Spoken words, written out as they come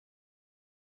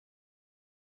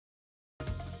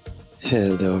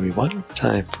Hello everyone,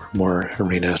 time for more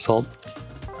arena assault.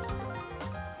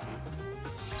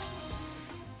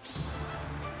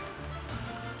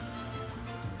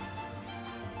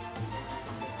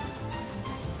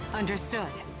 Understood.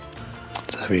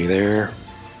 Let's have you there.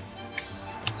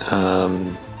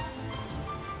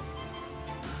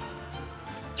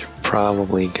 You're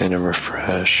probably gonna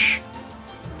refresh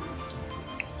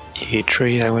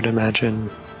E-Tree, I would imagine.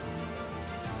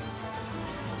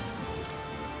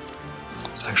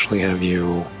 Let's actually have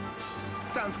you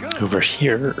Sounds good. over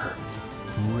here.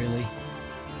 Really?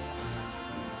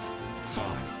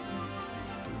 Fine.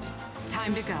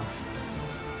 Time to go.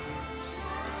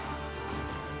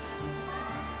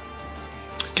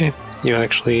 Okay, you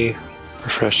actually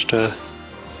refreshed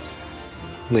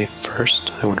Leaf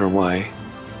first. I wonder why.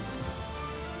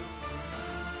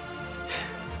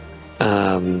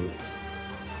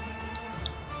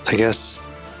 I guess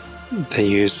they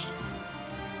use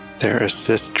their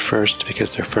assist first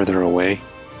because they're further away.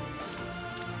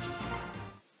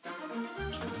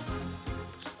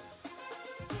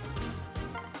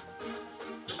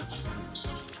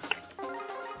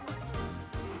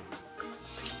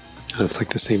 It's like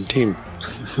the same team.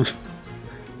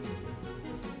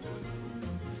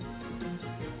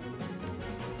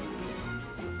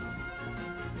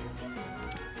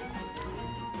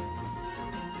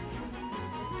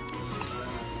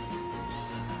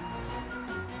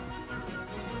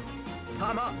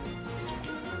 I'm up.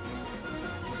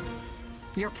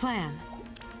 Your plan.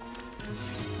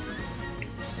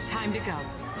 Time to go.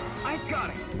 I got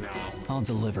it. No. I'll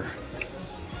deliver.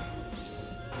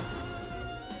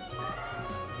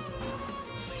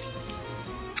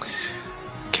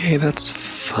 Okay, that's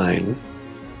fine.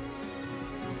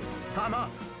 I'm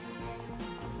up.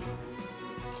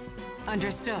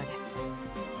 Understood.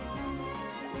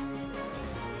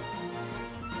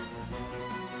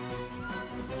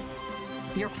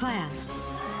 Your plan.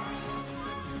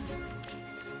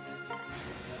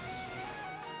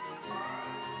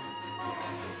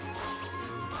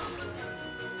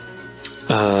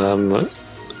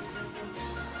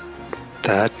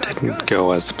 That Sounds didn't good.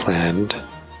 go as planned.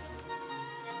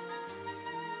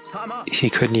 I'm up. He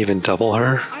couldn't even double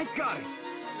her I got it.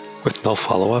 with no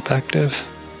follow-up active.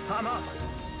 I'm up.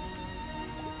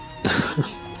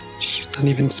 She's not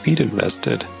even speed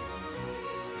invested.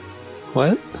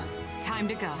 What? Time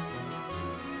to go.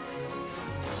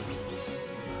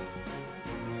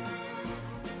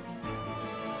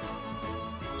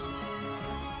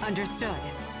 Understood.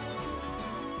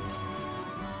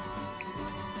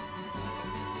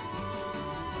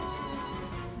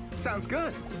 Sounds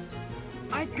good.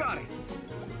 I got it.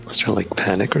 Was there like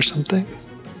panic or something?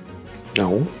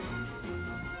 No.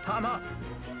 I'm up.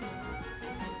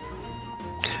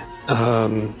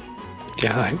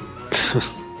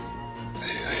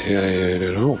 Yeah, I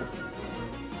don't know.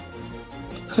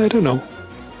 I don't know.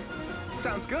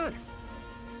 Sounds good.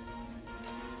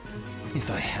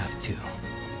 If I have to.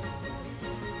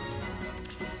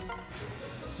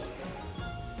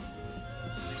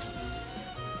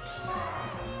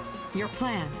 Your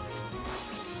plan.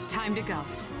 Time to go.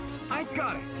 I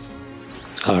got it.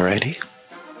 Alrighty.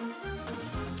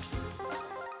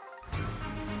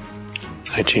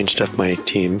 I changed up my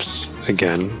teams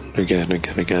again.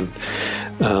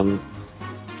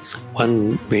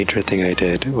 One major thing I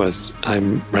did was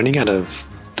I'm running out of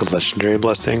the legendary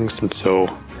blessings, and so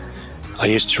I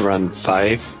used to run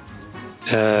 5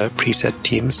 preset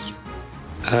teams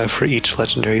for each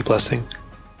legendary blessing,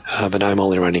 but now I'm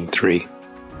only running 3.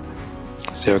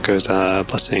 So it goes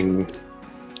blessing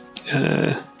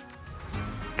 1A,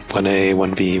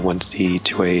 1B, 1C,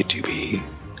 2A, 2B,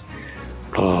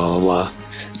 blah, blah, blah.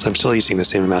 So I'm still using the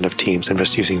same amount of teams. I'm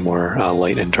just using more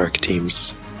light and dark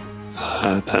teams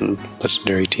than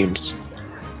legendary teams.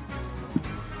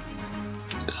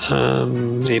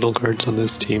 Natal guards on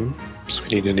this team, so we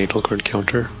need a natal guard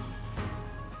counter.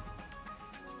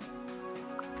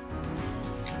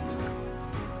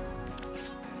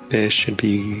 This should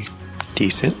be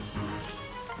decent.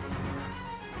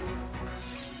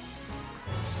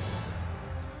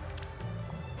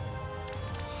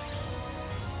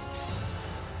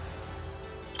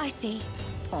 I see.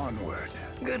 Onward.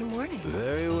 Good morning.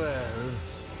 Very well.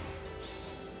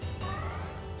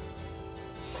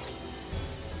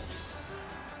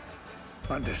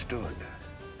 Understood.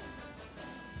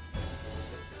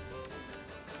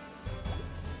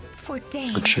 For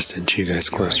Dane. Let's just inch you guys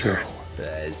closer.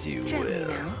 As you Gently will.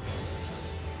 now.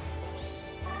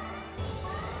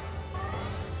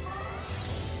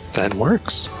 That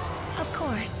works. Of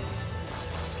course.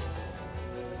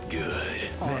 Good.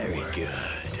 Very good.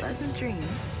 Pleasant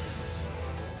dreams.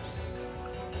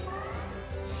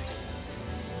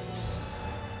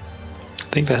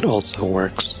 think that also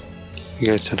works. You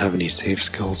guys don't have any save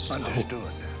skills. So. Understood.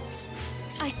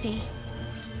 I see.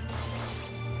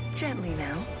 Gently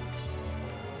now.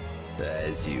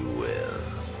 As you will.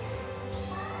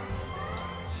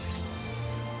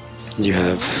 You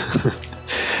have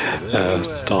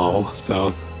stall,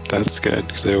 so that's good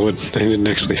because I didn't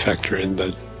actually factor in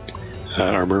the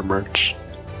armor merch.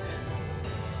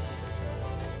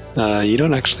 You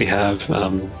don't actually have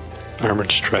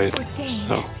armored stride,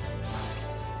 so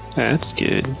that's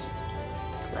good.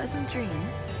 Pleasant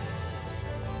dreams.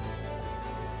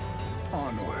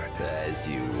 Onward. As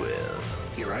you will.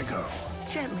 Here I go.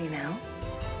 Gently now.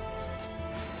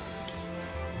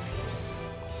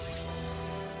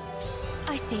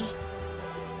 I see.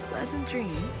 Pleasant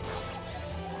dreams.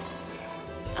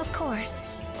 Of course.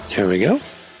 Here we go.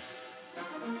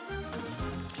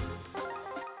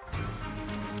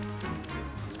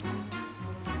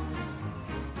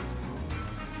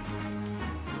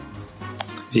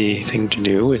 The thing to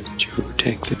do is to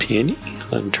take the peony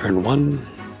on turn 1.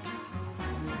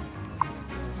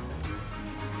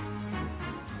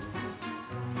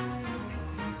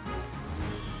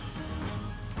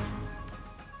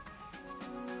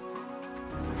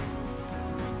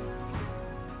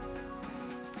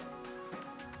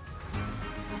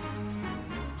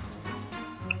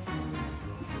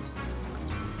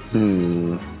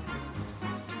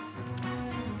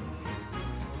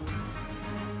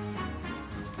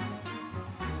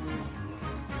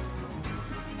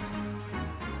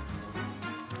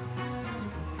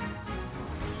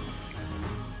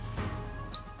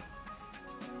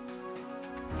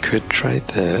 Could try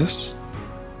this.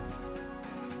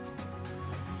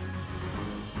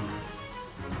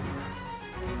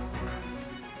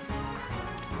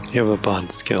 You have a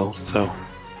bond skill, so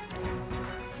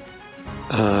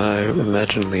I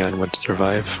imagine Leon would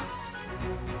survive.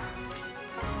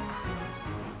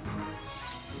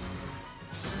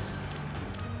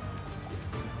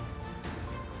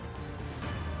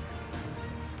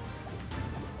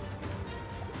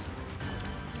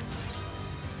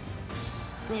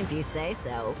 If you say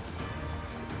so.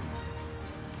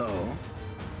 Oh.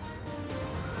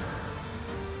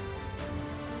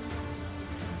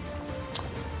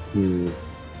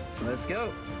 Let's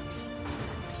go.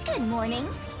 Good morning.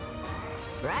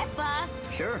 Right,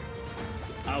 boss? Sure.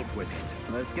 Out with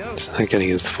it. Let's go. It's not getting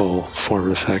his full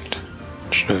form effect.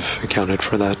 Should have accounted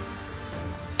for that.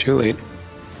 Too late.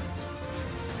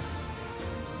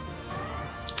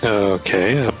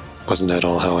 Okay, that wasn't at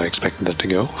all how I expected that to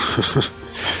go.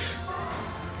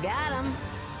 Got him.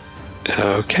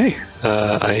 Okay,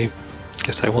 I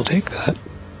guess I will take that.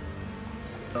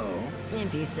 Oh.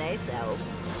 If you say so.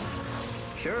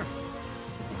 Sure.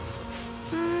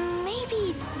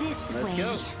 Maybe this Let's way.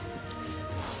 go.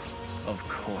 Of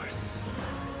course.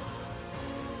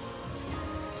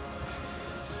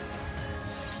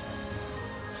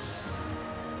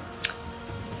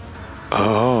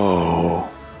 Oh.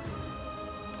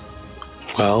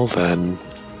 Well then.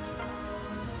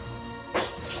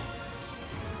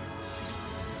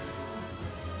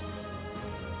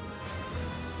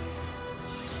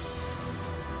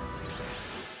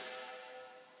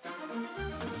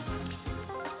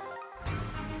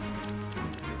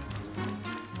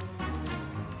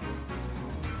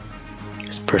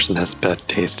 This person has bad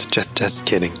taste. Just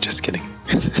kidding, just kidding.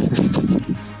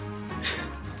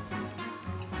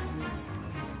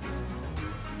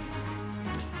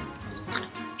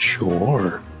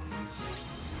 Sure.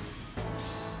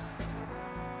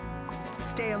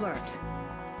 Stay alert.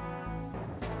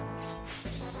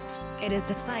 It is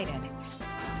decided.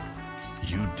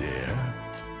 You dare?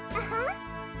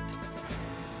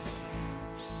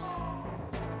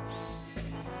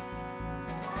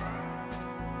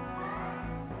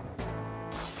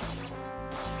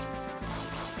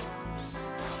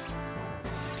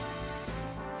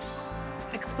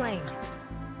 Explain.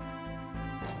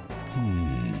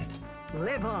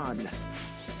 Live on.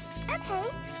 Okay.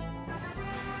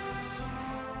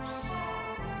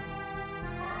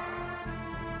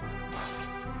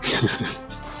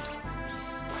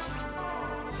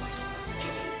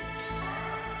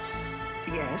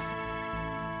 Yes.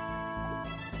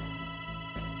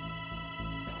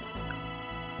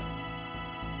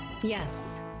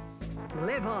 Yes.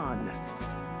 Live on.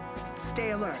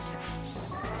 Stay alert.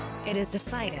 It is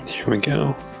decided. Here we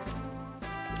go.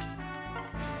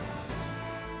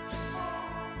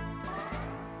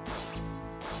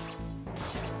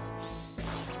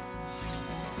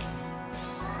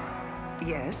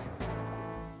 Yes.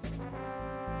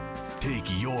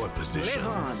 Take your position.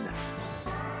 Live on.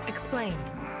 Explain.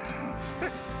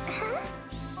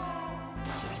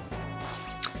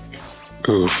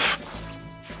 Oof.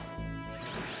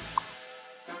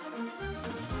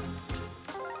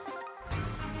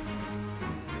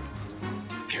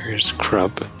 Here's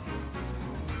Crub.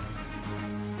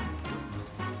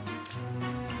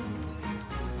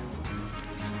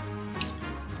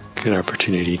 Good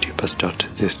opportunity to bust out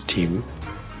this team.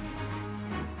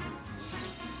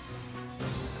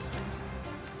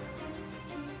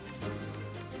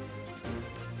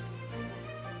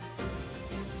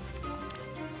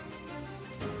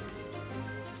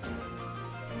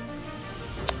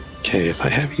 Okay, if I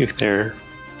have you there,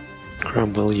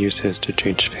 Crumb will use his to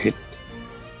change fate.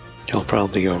 He'll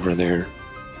probably go over there.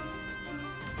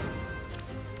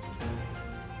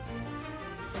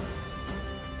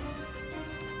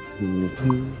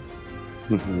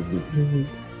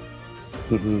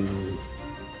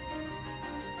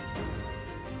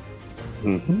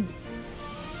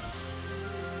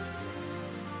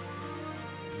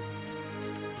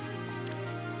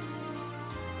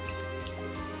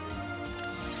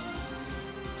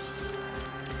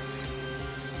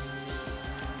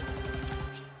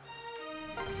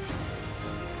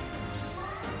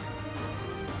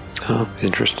 Oh,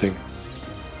 interesting.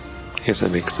 I guess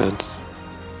that makes sense.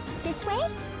 This way?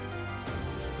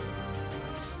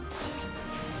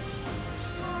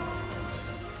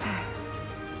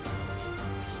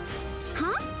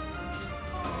 Huh?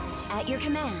 At your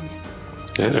command.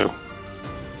 Uh-oh.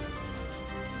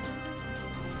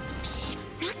 Shh,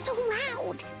 not so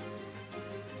loud.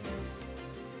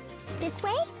 This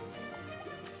way?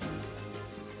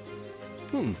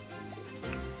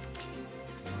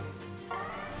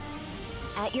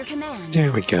 At your command.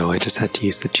 There we go. I just had to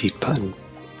use the cheat button.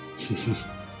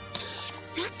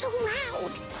 Not so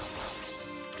loud.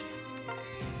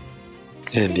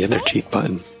 And the other cheat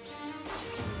button.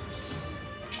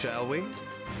 Shall we?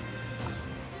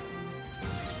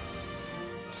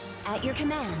 At your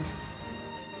command.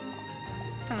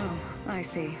 Oh, I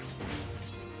see.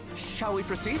 Shall we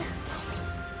proceed?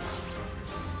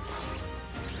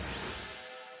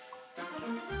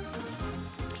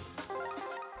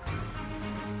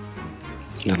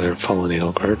 Another fallen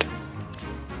nail guard.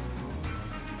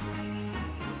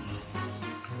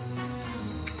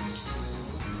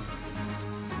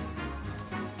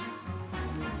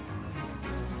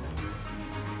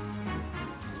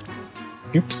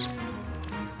 Oops.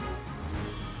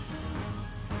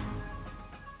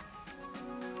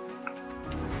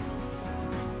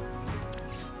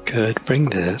 Good, bring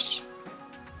this.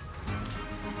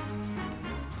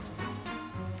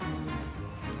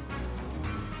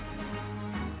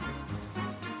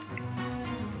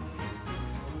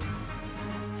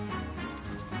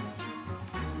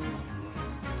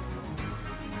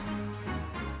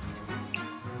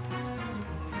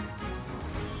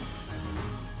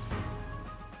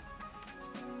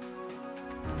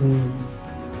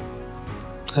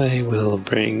 I will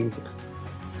bring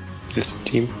this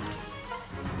team.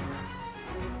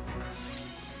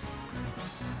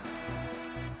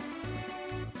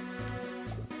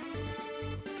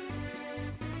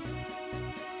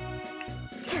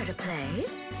 Here to play?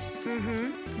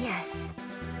 Mm-hmm. Yes.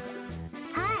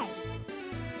 Hi.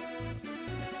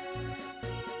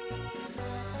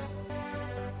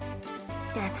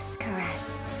 Death's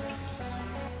caress.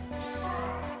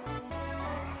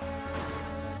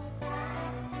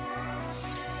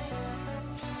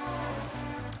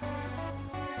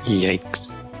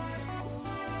 Yikes.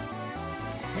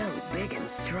 So big and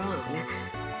strong.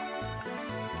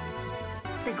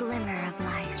 The glimmer of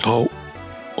life.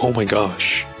 Oh my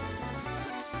gosh.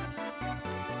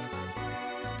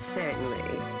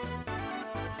 Certainly.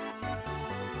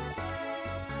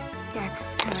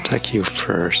 Death's caress. Attack you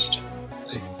first.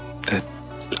 That.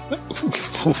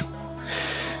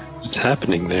 What's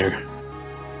happening there?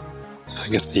 I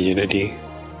guess the unity.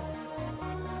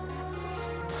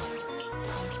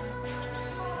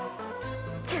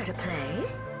 Care to play?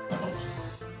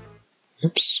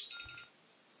 Oops.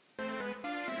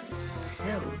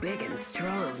 So big and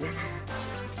strong.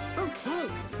 Okay.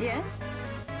 Yes?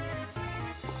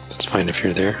 That's fine if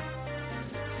you're there.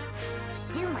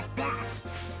 Do my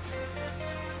best.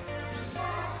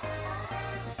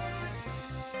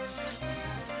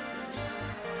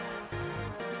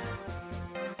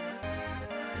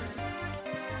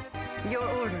 Your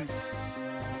orders.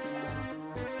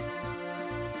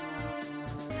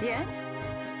 Yes?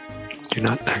 You're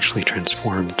not actually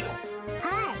transformed.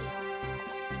 Hi.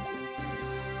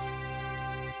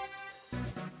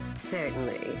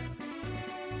 Certainly.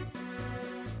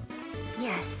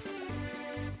 Yes.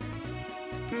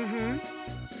 Mm-hmm.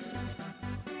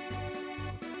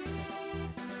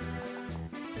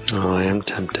 Oh, I am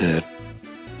tempted.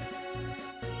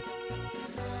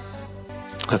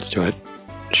 Let's do it.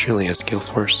 Surely has skill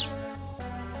force.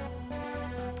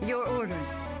 Your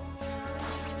orders.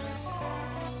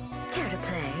 Care to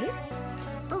play?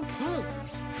 Okay.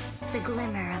 The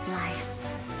glimmer of life.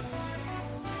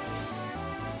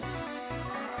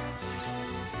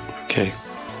 Okay.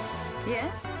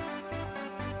 Yes?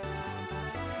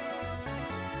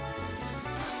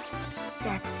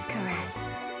 Death's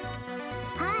caress.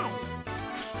 Hi.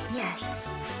 Yes.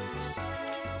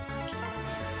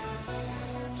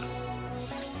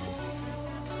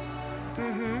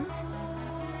 Mm-hmm.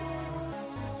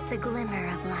 The glimmer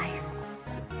of life.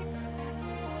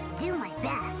 Do my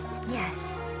best.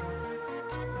 Yes.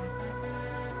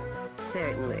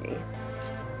 Certainly.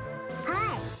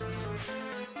 Hi.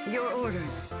 Your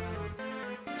orders.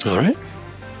 All right.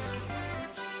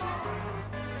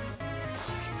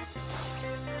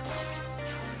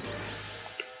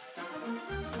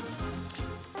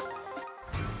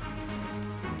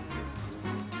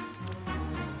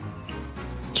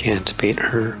 Can't bait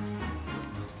her.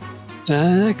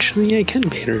 Actually, I can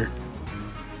bait her.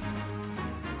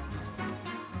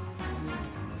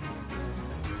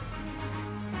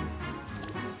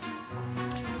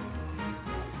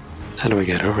 How do we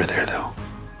get over there, though?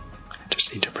 I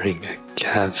just need to bring a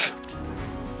Cav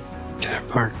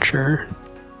Archer.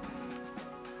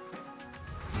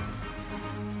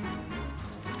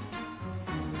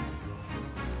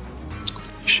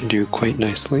 You should do quite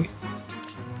nicely.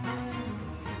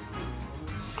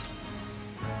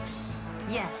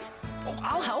 Yes. Oh,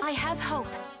 I'll help. I have hope.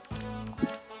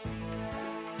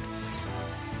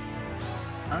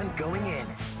 I'm going in.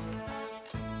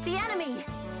 The enemy!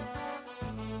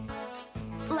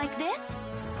 Like this?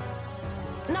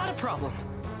 Not a problem.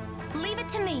 Leave it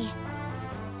to me.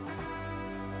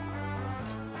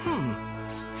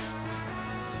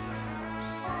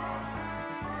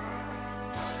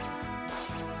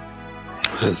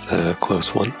 That's a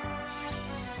close one.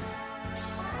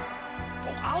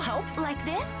 Oh, I'll help. Like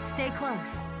this? Stay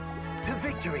close. To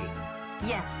victory.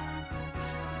 Yes.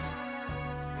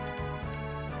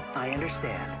 I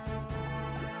understand.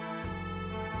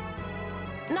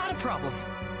 Not a problem.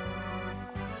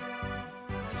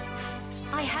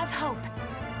 I have hope.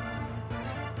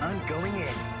 I'm going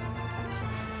in.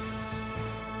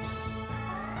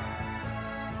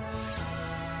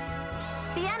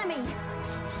 The enemy!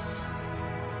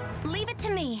 Leave it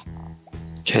to me.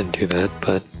 Can do that,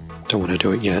 but don't want to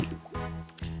do it yet.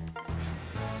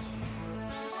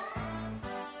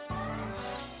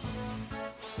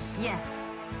 Yes.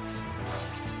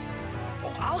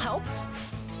 Oh, I'll help.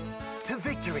 To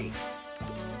victory.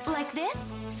 Like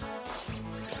this?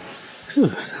 Whew,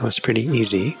 that was pretty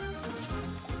easy.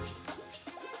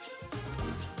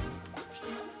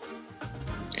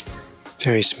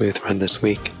 Very smooth run this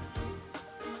week.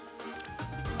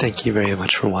 Thank you very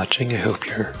much for watching. I hope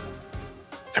your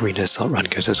Arena Assault run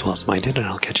goes as well as mine did, and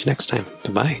I'll catch you next time.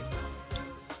 Bye-bye.